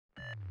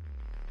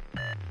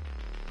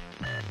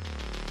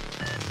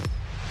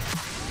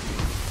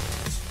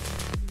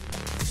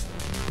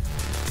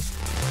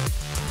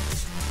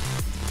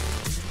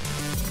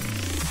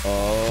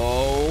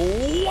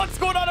What's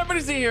going on,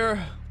 everybody? Z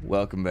here.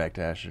 Welcome back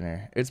to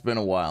Astroneer. It's been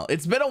a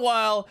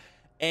while.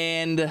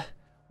 And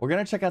we're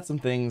gonna check out some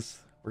things.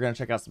 We're gonna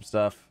check out some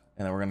stuff,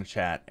 and then we're gonna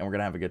chat, and we're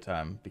gonna have a good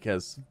time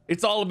because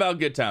it's all about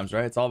good times,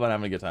 right? It's all about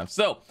having a good time.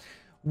 So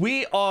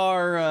we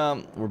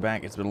are we're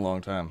back. It's been a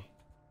long time,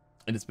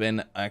 and it's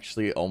been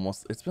actually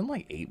it's been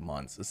like 8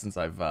 months since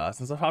I've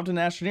hopped in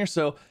Astroneer.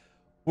 So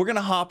we're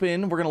gonna hop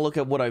in, we're gonna look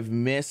at what I've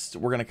missed,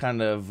 we're gonna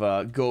kind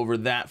of go over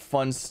that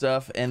fun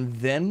stuff, and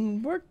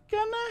then we're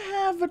gonna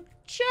have a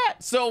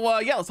chat. So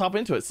yeah, let's hop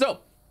into it. So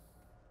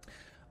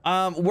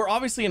we're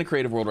obviously in a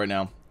creative world right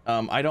now.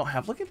 I don't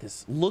have, look at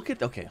this,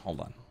 okay, hold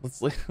on,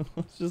 let's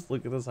just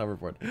look at this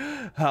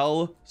hoverboard.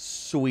 How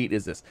sweet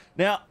is this?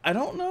 Now I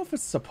don't know if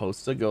it's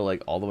supposed to go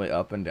like all the way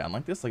up and down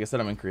like this. Like I said,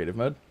 I'm in creative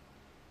mode,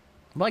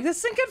 but like this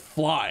thing can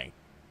fly.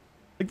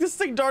 Like this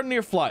thing darn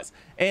near flies,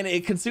 and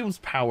it consumes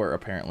power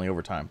apparently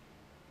over time,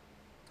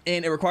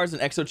 and it requires an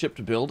exochip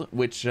to build,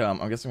 which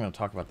I guess I'm going to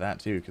talk about that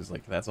too, because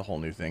like that's a whole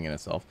new thing in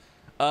itself.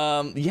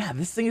 Yeah,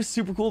 this thing is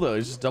super cool though.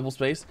 It's just double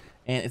space,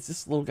 and it's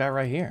this little guy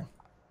right here.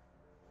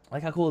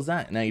 Like, how cool is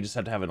that? Now you just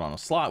have to have it on a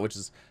slot, which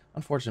is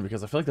unfortunate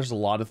because I feel like there's a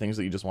lot of things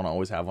that you just want to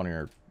always have on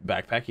your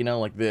backpack, you know,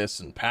 like this,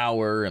 and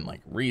power, and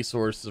like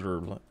resources,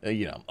 or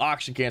you know,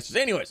 oxygen canisters.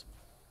 Anyways,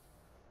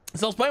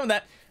 so I was playing with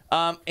that.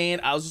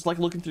 And I was just like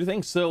looking through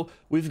things. So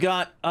we've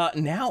got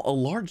now a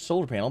large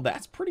solar panel.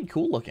 That's pretty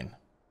cool looking.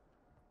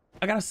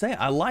 I gotta say,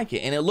 I like it.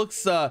 And it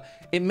looks,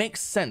 it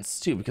makes sense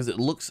too, because it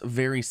looks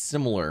very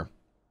similar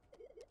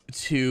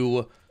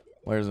to,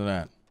 where's it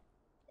at?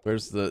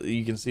 Where's the,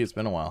 you can see it's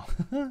been a while.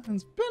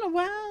 It's been a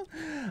while.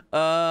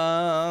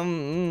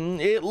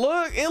 It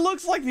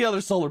looks like the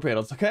other solar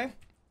panels, okay?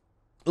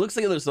 It looks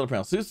like the other solar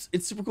panels. So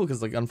it's super cool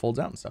because it like unfolds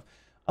out and stuff.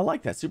 I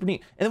like that, super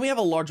neat. And then we have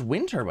a large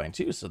wind turbine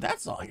too, so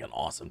that's like an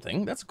awesome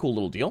thing. That's a cool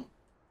little deal.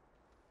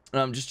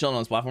 Just chilling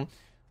on this platform.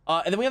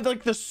 And then we have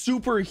like the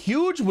super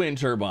huge wind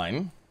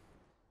turbine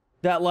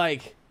that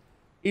like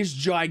is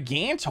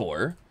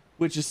gigantor,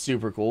 which is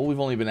super cool. We've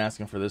only been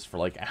asking for this for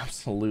like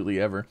absolutely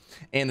ever.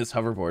 And this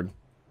hoverboard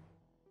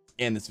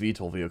and this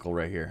VTOL vehicle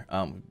right here.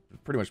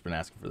 Pretty much been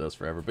asking for those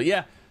forever. But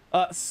yeah,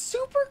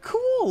 super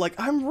cool. Like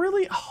I'm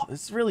really, oh,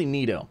 it's really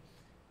neato.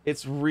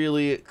 It's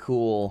really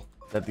cool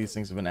that these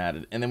things have been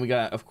added. And then we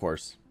got, of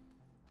course,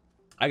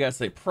 I gotta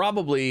say,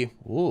 probably,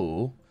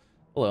 ooh,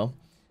 hello,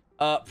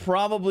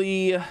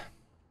 probably,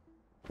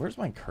 where's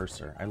my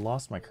cursor? I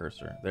lost my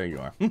cursor. There you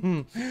are.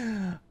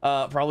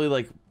 Probably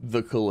like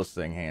the coolest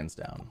thing, hands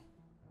down,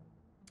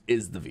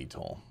 is the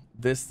VTOL.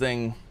 This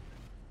thing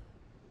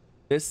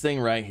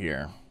right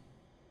here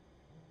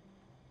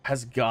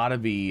has gotta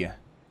be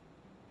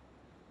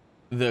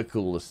the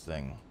coolest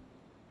thing.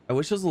 I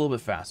wish it was a little bit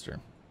faster.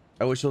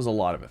 I wish it was a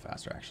lot of it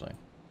faster, actually.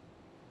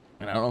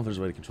 And I don't know if there's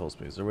a way to control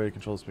speed. Is there a way to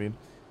control speed?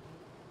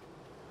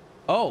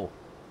 Oh,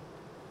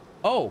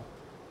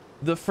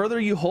 the further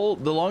you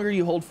hold, the longer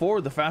you hold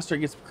forward, the faster it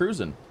gets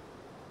cruising.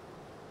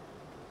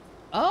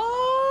 Oh,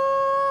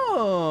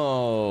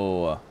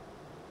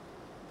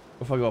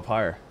 what if I go up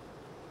higher?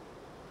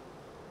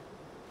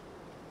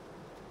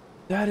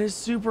 That is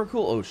super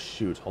cool. Oh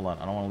shoot, hold on,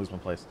 I don't want to lose my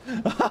place.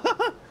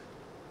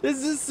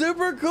 This is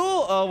super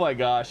cool. Oh my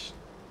gosh.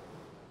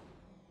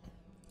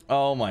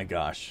 Oh my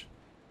gosh.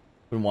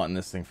 Been wanting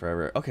this thing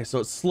forever. Okay, so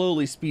it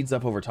slowly speeds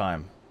up over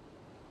time.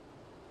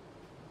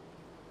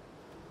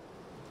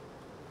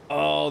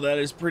 Oh, that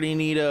is pretty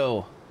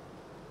neato.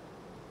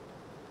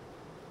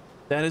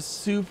 That is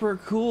super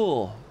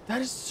cool.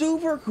 That is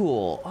super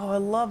cool. Oh, I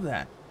love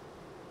that.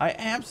 I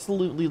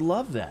absolutely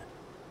love that.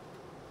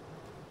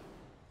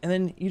 And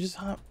then you just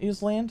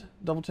land,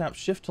 double tap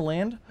shift to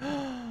land.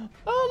 Oh,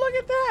 look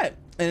at that.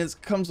 And it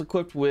comes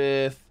equipped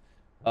with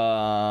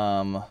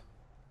 1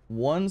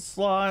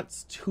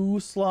 slot, 2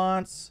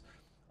 slots,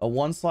 a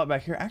 1 slot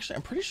back here. Actually,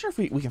 I'm pretty sure if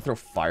we can throw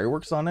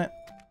fireworks on it.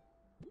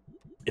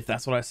 If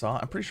that's what I saw,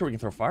 I'm pretty sure we can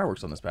throw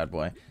fireworks on this bad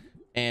boy.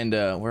 And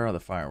where are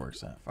the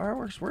fireworks at?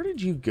 Fireworks, where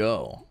did you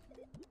go?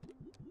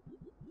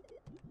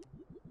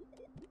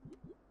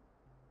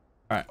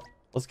 All right,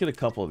 let's get a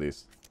couple of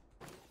these,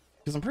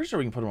 because I'm pretty sure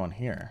we can put them on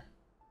here.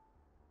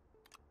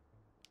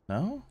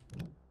 No?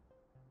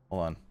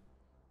 Hold on.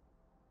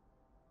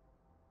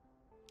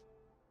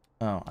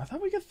 Oh, I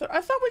thought we could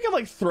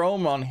like throw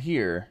them on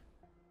here.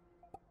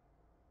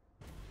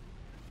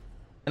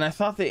 And I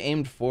thought they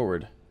aimed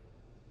forward.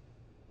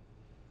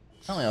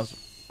 Apparently I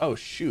was, oh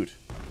shoot.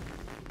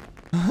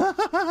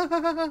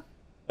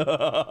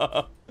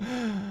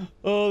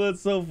 Oh,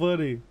 that's so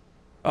funny.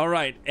 All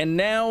right, and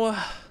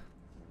now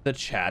the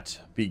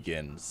chat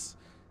begins.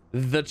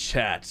 The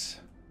chat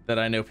that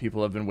I know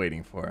people have been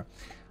waiting for.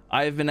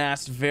 I've been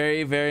asked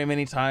very, very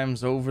many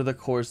times over the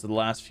course of the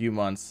last few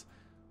months,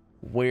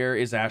 where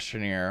is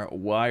Astroneer?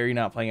 Why are you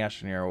not playing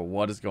Astroneer?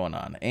 What is going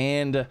on?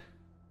 And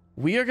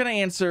we are going to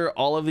answer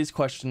all of these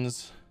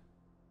questions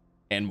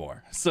and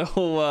more.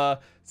 So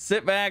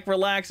sit back,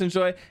 relax,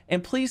 enjoy,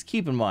 and please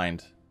keep in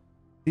mind,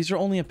 these are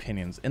only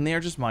opinions, and they are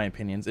just my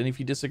opinions. And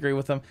if you disagree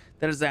with them,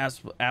 that is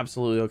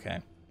absolutely okay,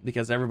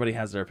 because everybody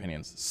has their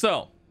opinions.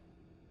 So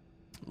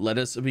let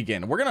us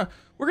begin. We're gonna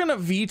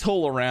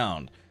VTOL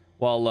around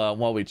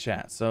while we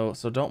chat. So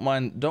don't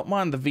mind the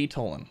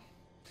VTOLing.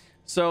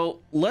 So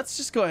let's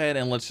just go ahead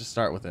and let's just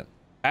start with it.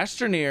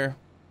 Astroneer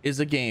is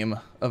a game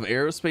of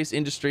aerospace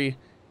industry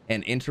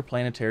and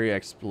interplanetary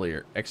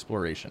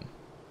exploration.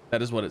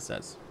 That is what it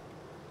says.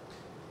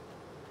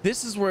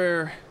 This is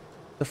where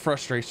the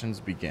frustrations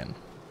begin.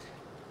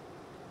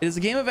 It is a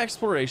game of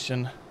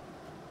exploration,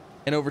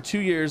 and over 2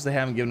 years they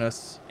haven't given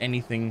us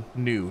anything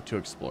new to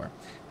explore.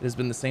 It has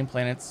been the same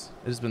planets,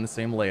 it has been the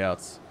same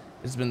layouts,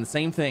 it has been the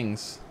same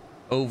things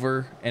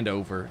over and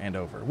over and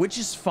over, which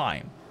is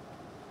fine.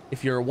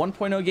 If you're a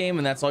 1.0 game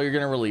and that's all you're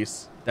going to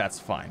release, that's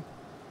fine.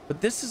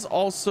 But this is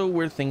also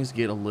where things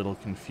get a little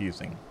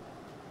confusing.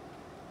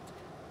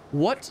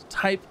 What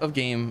type of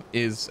game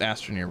is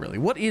Astroneer really?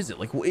 What is it?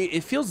 Like,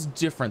 it feels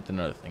different than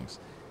other things.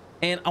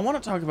 And I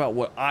want to talk about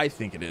what I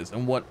think it is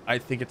and what I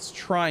think it's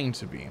trying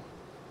to be.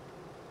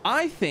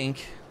 I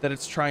think that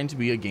it's trying to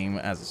be a game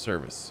as a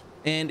service.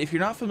 And if you're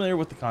not familiar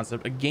with the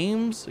concept,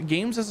 games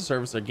as a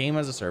service, or game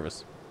as a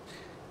service,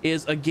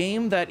 is a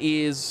game that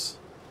is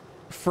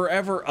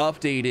forever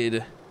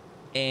updated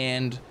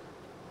and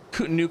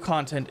new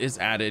content is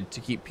added to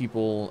keep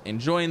people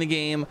enjoying the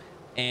game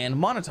and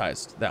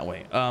monetized that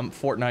way.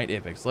 Fortnite,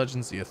 Apex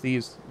Legends, Sea of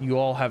Thieves, you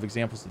all have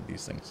examples of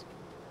these things.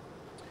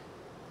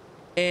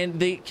 And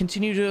they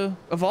continue to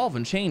evolve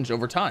and change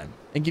over time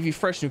and give you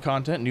fresh new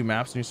content, new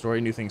maps, new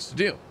story, new things to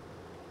do.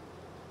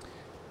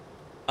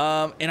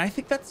 And I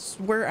think that's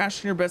where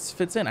Astroneer best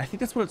fits in. I think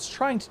that's what it's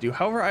trying to do.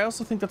 However, I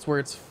also think that's where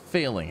it's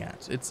failing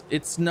at.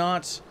 It's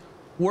not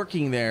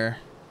working there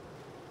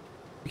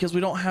because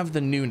we don't have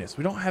the newness.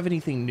 We don't have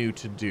anything new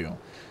to do.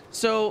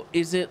 So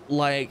is it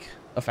like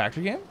a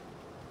factory game?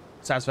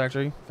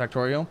 Satisfactory?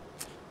 Factorio?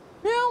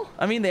 Well,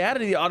 I mean, they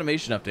added the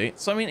automation update,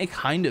 so I mean, it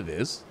kind of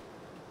is.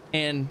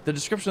 And the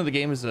description of the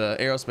game is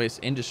aerospace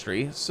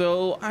industry,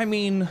 so I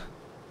mean,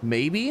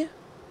 maybe,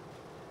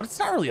 but it's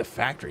not really a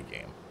factory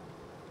game.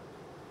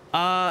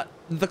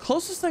 The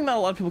closest thing that a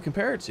lot of people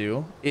compare it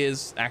to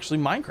is actually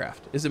Minecraft.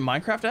 Is it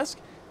Minecraft-esque?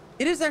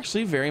 It is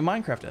actually very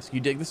Minecraft-esque.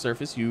 You dig the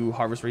surface, you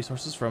harvest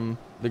resources from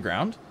the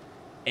ground,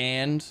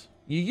 and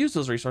you use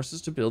those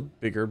resources to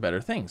build bigger,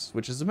 better things,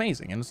 which is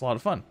amazing, and it's a lot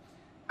of fun.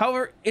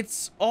 However,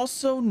 it's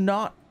also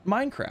not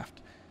Minecraft.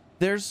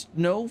 There's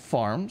no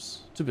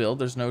farms to build.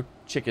 There's no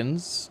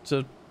chickens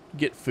to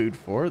get food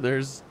for.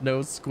 There's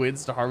no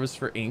squids to harvest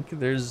for ink.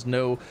 There's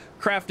no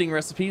crafting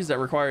recipes that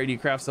require you to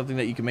craft something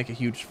that you can make a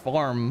huge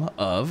farm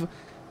of.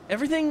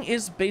 Everything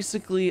is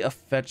basically a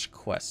fetch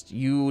quest.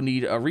 You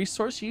need a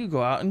resource, you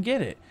go out and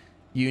get it.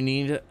 You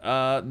need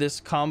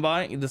this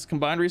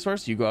combined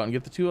resource, you go out and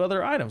get the 2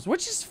 other items,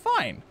 which is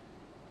fine.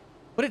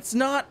 But it's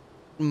not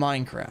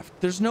Minecraft.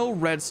 There's no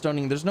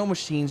redstoning, there's no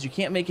machines, you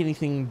can't make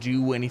anything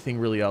do anything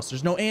really else.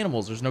 There's no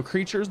animals, there's no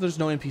creatures, there's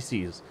no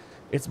NPCs.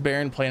 It's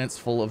barren planets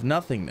full of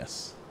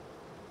nothingness.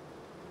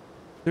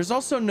 There's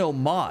also no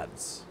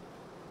mods,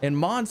 and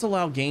mods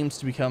allow games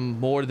to become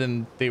more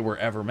than they were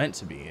ever meant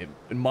to be.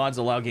 And mods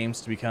allow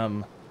games to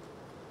become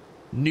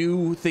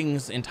new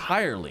things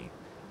entirely.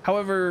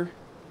 However,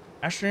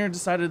 Astroneer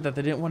decided that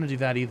they didn't want to do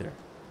that either.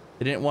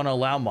 They didn't want to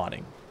allow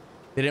modding.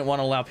 They didn't want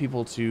to allow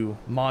people to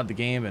mod the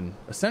game and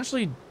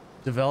essentially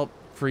develop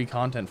free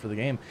content for the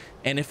game.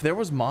 And if there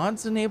was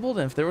mods enabled,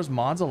 and if there was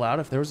mods allowed,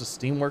 if there was a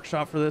Steam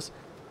workshop for this,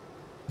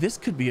 this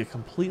could be a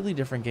completely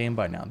different game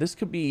by now. This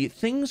could be,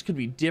 things could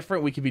be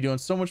different. We could be doing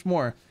so much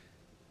more,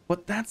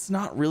 but that's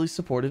not really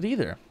supported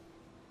either.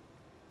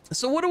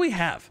 So what do we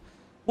have?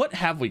 What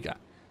have we got?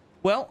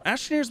 Well,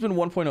 Astroneer's been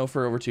 1.0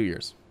 for over 2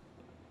 years.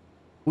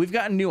 We've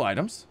gotten new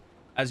items.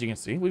 As you can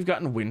see, we've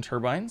gotten wind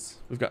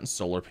turbines. We've gotten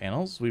solar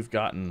panels. We've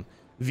gotten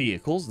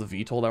vehicles, the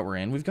VTOL that we're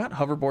in. We've got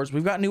hoverboards.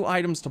 We've got new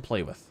items to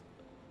play with.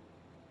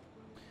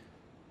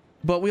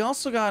 But we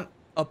also got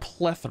a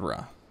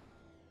plethora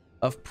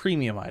of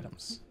premium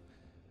items.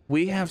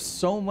 We have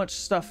so much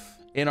stuff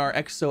in our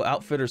Exo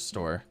Outfitter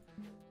store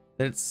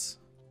that it's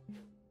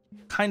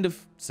kind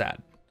of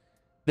sad.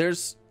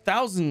 There's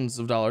thousands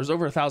of dollars,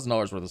 over $1,000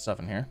 worth of stuff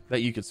in here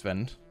that you could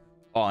spend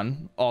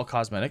on all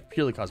cosmetic,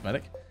 purely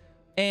cosmetic.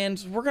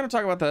 And we're going to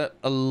talk about that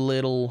a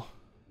little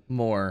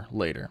more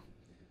later.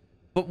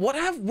 But what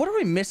are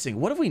we missing?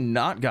 What have we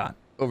not got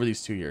over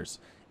these 2 years?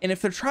 And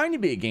if they're trying to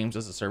be a games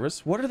as a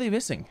service, what are they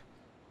missing?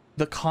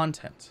 The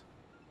content.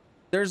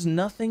 There's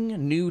nothing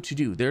new to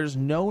do. There's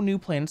no new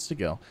planets to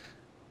go.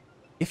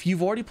 If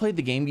you've already played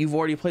the game, you've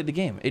already played the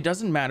game. It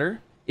doesn't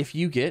matter if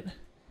you get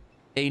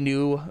a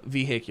new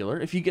vehicular,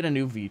 if you get a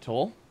new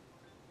VTOL,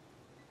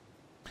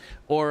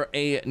 or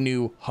a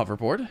new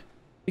hoverboard,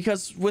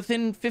 because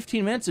within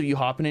 15 minutes of you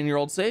hopping in your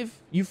old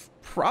save, you've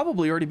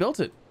probably already built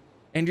it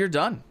and you're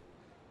done.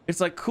 It's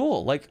like,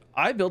 cool, like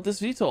I built this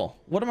VTOL.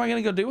 What am I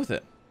going to go do with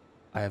it?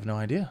 I have no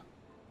idea.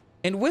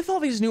 And with all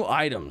these new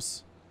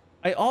items,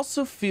 I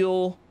also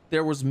feel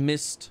there was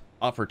missed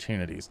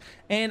opportunities.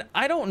 And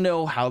I don't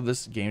know how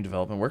this game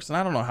development works, and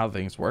I don't know how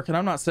things work, and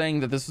I'm not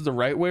saying that this is the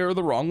right way or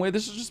the wrong way.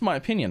 This is just my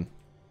opinion.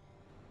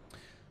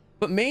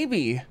 But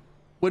maybe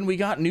when we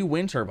got new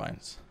wind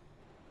turbines,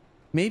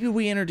 Maybe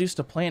we introduced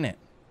a planet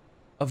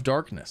of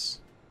darkness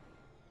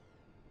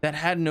that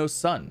had no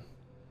sun,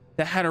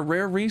 that had a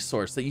rare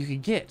resource that you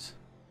could get,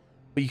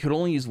 but you could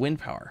only use wind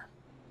power.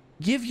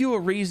 Give you a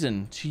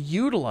reason to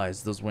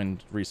utilize those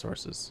wind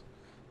resources.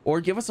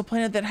 Or give us a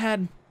planet that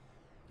had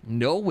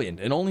no wind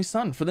and only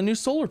sun for the new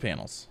solar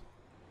panels.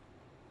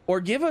 Or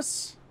give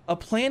us a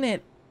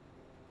planet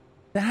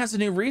that has a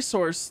new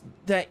resource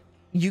that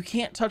you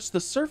can't touch the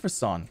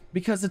surface on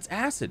because it's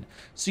acid.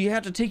 So you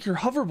have to take your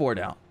hoverboard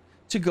out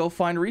to go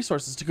find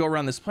resources to go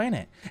around this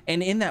planet.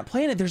 And in that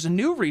planet, there's a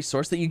new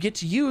resource that you get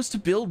to use to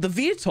build the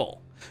VTOL,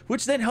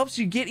 which then helps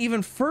you get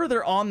even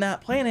further on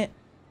that planet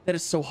that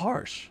is so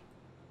harsh.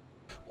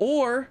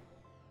 Or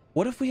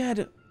what if we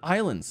had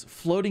islands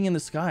floating in the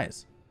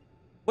skies?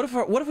 What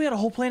if we had a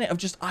whole planet of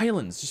just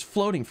islands just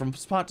floating from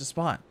spot to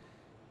spot,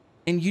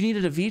 and you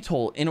needed a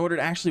VTOL in order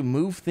to actually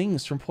move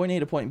things from point A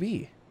to point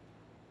B?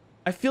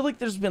 I feel like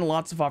there's been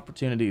lots of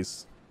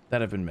opportunities that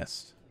have been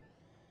missed,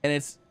 and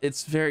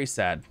it's very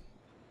sad.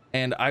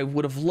 And I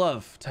would have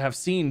loved to have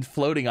seen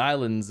floating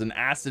islands and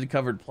acid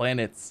covered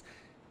planets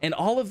and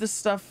all of this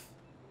stuff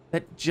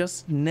that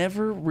just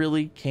never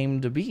really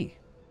came to be.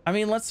 I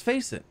mean, let's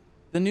face it,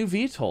 the new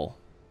VTOL.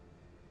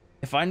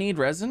 If I need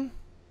resin,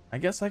 I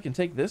guess I can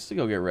take this to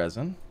go get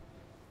resin.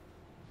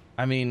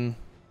 I mean,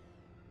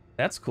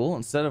 that's cool.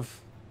 Instead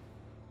of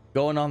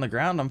going on the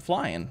ground, I'm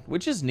flying,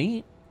 which is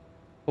neat.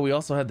 But we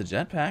also had the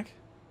jetpack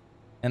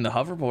and the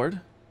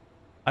hoverboard.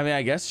 I mean,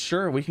 I guess,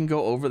 sure, we can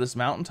go over this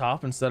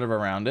mountaintop instead of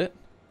around it.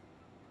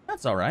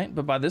 That's all right.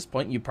 But by this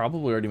point, you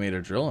probably already made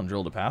a drill and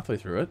drilled a pathway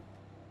through it.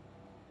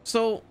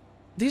 So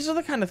these are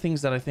the kind of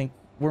things that I think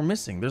we're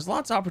missing. There's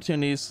lots of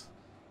opportunities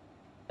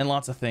and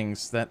lots of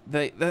things that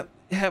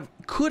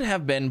could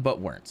have been but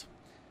weren't,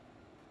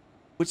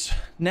 which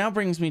now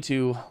brings me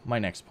to my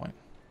next point.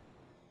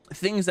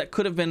 Things that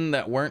could have been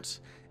that weren't,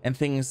 and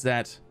things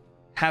that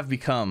have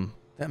become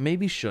that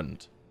maybe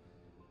shouldn't.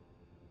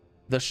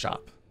 The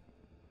shop.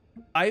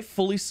 I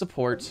fully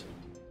support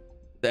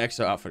the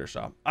Exo Outfitter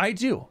shop. I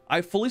do.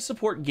 I fully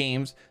support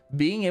games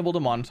being able to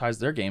monetize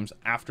their games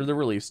after they're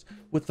released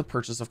with the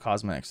purchase of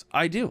cosmetics.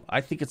 I do. I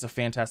think it's a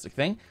fantastic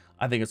thing.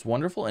 I think it's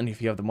wonderful, and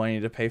if you have the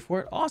money to pay for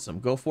it, awesome.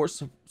 Go for it,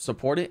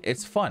 support it.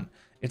 It's fun.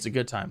 It's a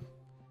good time.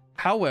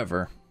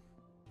 However,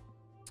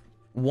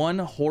 one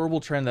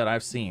horrible trend that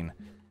I've seen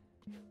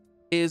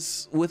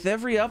is with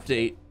every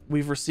update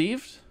we've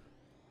received,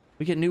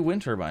 we get new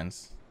wind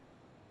turbines.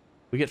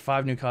 We get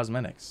 5 new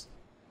cosmetics.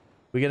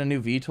 We get a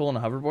new VTOL and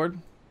a hoverboard.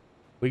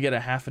 We get a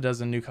half a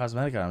dozen new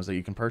cosmetic items that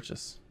you can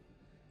purchase.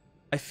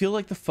 I feel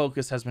like the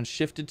focus has been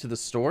shifted to the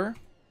store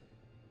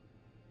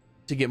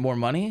to get more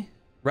money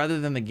rather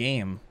than the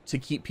game to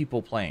keep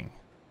people playing.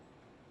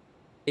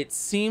 It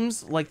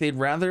seems like they'd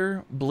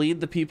rather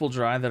bleed the people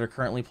dry that are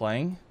currently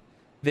playing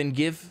than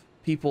give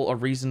people a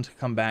reason to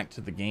come back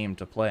to the game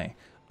to play.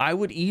 I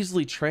would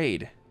easily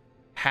trade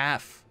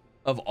half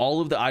of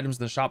all of the items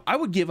in the shop. I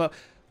would give up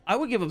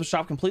the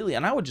shop completely,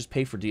 and I would just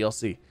pay for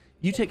DLC.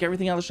 You take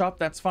everything out of the shop,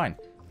 that's fine.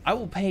 I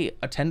will pay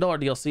a $10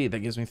 DLC that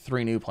gives me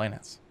 3 new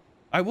planets.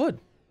 I would.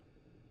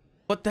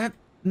 But that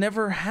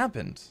never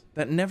happened.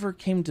 That never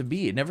came to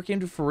be. It never came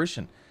to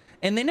fruition.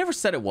 And they never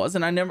said it was,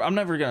 and I'm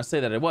never going to say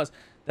that it was,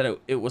 that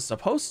it was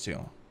supposed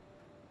to.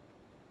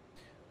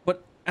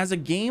 But as a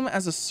game,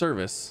 as a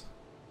service,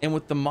 and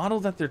with the model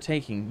that they're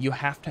taking, you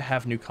have to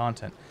have new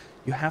content.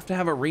 You have to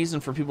have a reason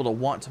for people to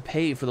want to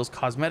pay for those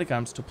cosmetic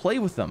items to play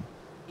with them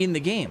in the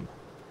game.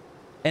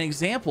 An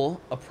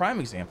example, a prime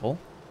example,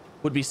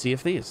 would be Sea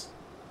of Thieves.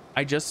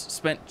 I just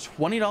spent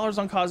 $20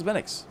 on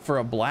cosmetics for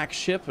a black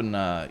ship,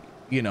 and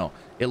you know,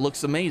 it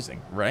looks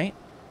amazing, right?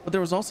 But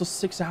there was also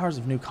 6 hours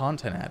of new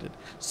content added.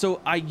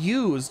 So I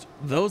used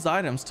those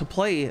items to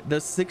play the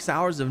 6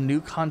 hours of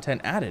new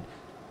content added,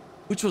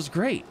 which was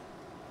great.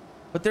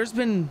 But there's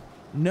been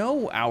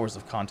no hours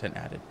of content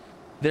added.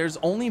 There's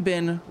only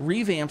been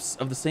revamps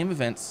of the same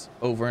events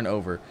over and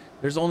over.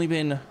 There's only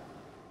been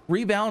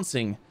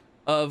rebalancing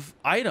of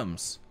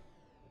items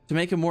to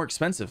make it more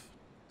expensive,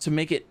 to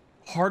make it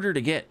harder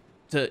to get,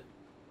 to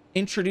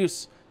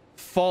introduce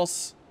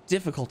false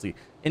difficulty,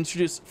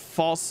 introduce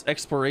false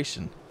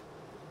exploration.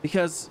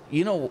 Because,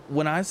 you know,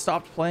 when I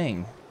stopped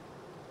playing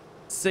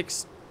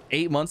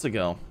 6-8 months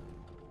ago,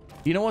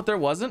 you know what there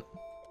wasn't?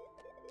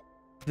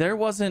 There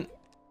wasn't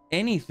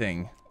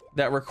anything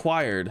that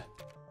required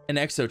an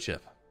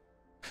exochip.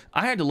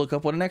 I had to look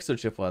up what an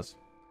exochip was.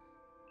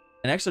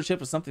 An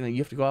exochip is something that you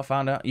have to go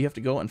out, you have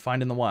to go and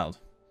find in the wild.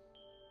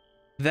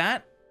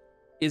 That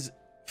is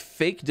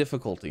fake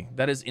difficulty.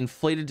 That is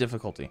inflated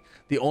difficulty.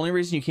 The only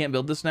reason you can't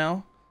build this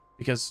now,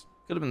 because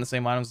it could have been the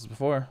same items as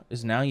before,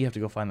 is now you have to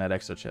go find that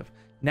exochip.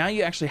 Now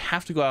you actually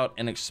have to go out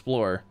and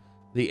explore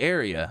the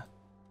area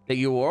that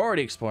you were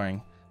already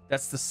exploring.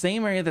 That's the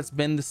same area that's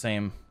been the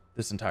same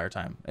this entire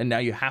time, and now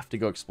you have to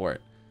go explore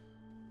it.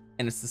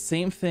 And it's the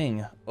same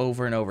thing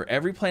over and over.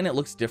 Every planet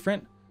looks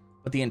different,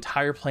 but the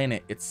entire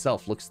planet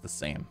itself looks the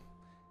same.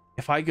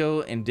 If I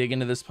go and dig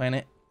into this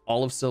planet,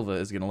 all of Silva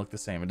is going to look the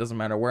same. It doesn't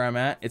matter where I'm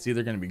at. It's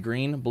either going to be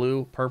green,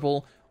 blue,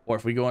 purple, or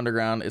if we go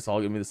underground, it's all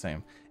gonna be the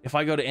same. If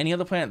I go to any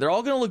other planet, they're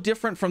all gonna look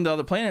different from the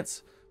other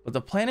planets, but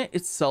the planet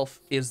itself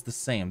is the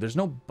same. There's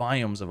no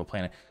biomes of a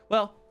planet.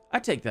 Well, I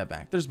take that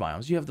back. There's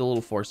biomes. You have the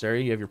little forest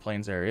area, you have your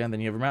plains area, and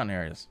then you have your mountain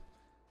areas.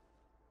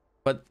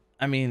 But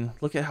I mean,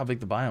 look at how big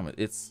the biome is.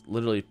 It's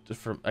literally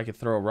from, I could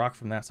throw a rock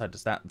from that side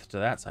to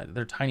that side.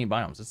 They're tiny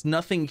biomes. It's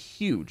nothing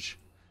huge.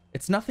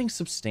 It's nothing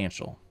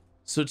substantial.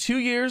 So 2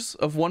 years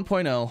of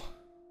 1.0,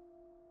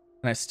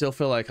 and I still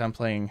feel like I'm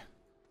playing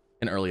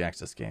an early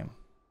access game.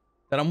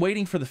 That I'm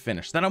waiting for the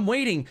finish. That I'm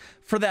waiting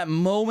for that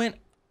moment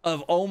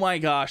of, oh my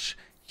gosh,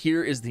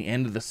 here is the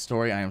end of the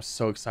story. I am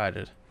so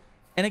excited.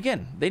 And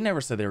again, they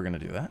never said they were going to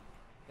do that,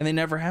 and they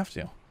never have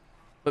to.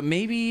 But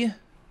maybe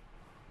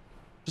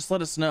just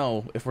let us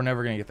know if we're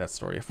never going to get that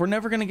story, if we're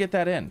never going to get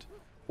that end,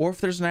 or if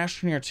there's an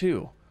Astroneer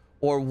 2,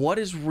 or what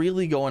is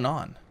really going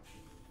on.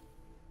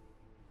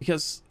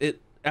 Because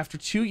after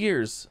 2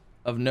 years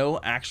of no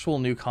actual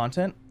new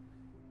content,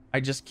 I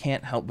just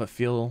can't help but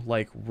feel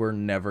like we're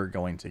never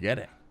going to get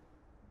it.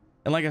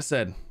 And like I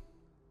said,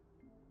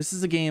 this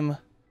is a game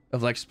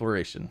of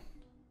exploration.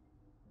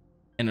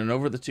 And in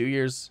over the 2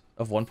 years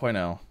of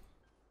 1.0,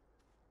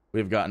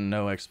 we've gotten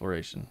no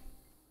exploration.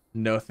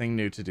 Nothing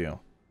new to do.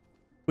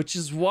 Which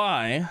is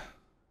why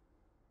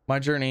my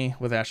journey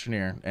with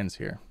Astroneer ends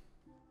here.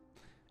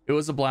 It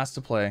was a blast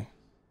to play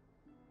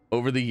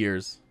over the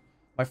years.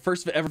 My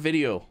first ever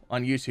video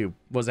on YouTube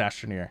was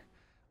Astroneer.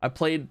 I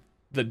played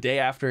the day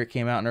after it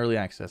came out in early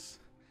access.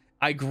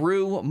 I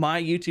grew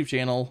my YouTube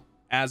channel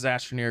as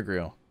Astroneer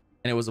grew,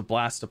 and it was a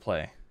blast to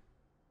play.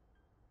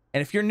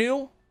 And if you're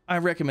new, I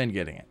recommend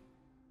getting it.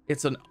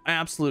 It's an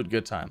absolute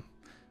good time.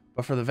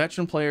 But for the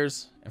veteran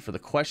players and for the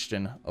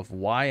question of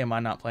why am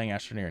I not playing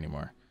Astroneer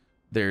anymore,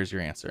 there's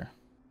your answer.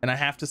 And I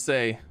have to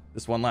say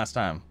this one last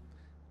time,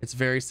 it's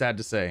very sad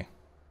to say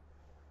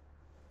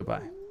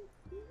goodbye.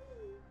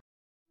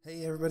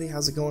 Hey everybody,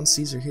 how's it going?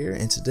 Caesar here,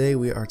 and today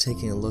we are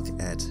taking a look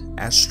at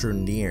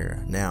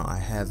Astroneer. Now, I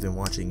have been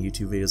watching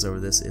YouTube videos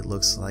over this. It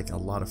looks like a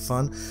lot of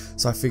fun,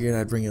 so I figured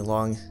I'd bring you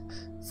along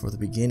for the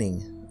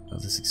beginning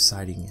of this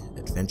exciting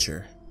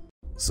adventure.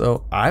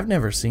 So, I've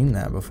never seen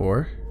that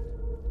before.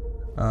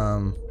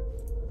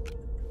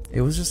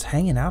 It was just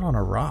hanging out on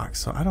a rock,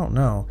 so I don't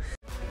know.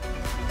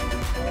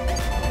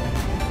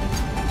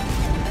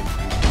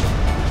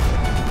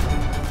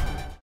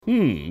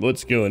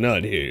 What's going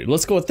on here?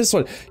 Let's go with this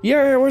one.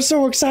 Yeah, we're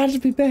so excited to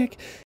be back.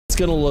 It's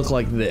gonna look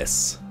like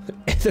this.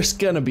 There's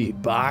gonna be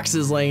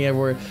boxes laying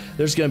everywhere.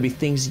 There's gonna be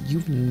things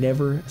you've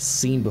never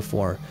seen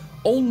before.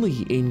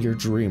 Only in your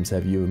dreams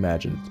have you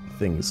imagined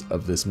things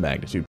of this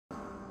magnitude.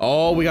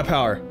 Oh, we got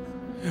power.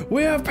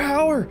 We have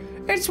power.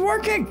 It's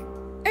working.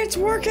 It's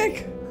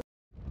working.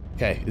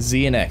 Okay,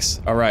 Z and X.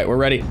 All right, we're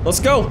ready. Let's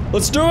go.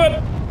 Let's do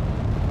it.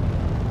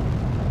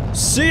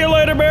 See you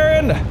later,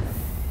 Baron.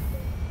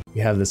 We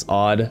have this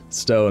odd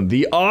stone.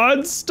 The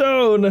odd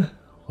stone!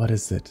 What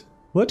is it?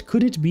 What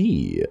could it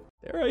be?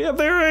 There I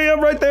am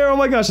right there. Oh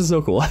my gosh, it's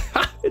so cool.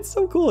 It's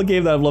so cool, a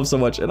game that I've loved so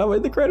much, and I'm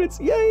in the credits,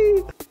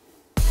 yay!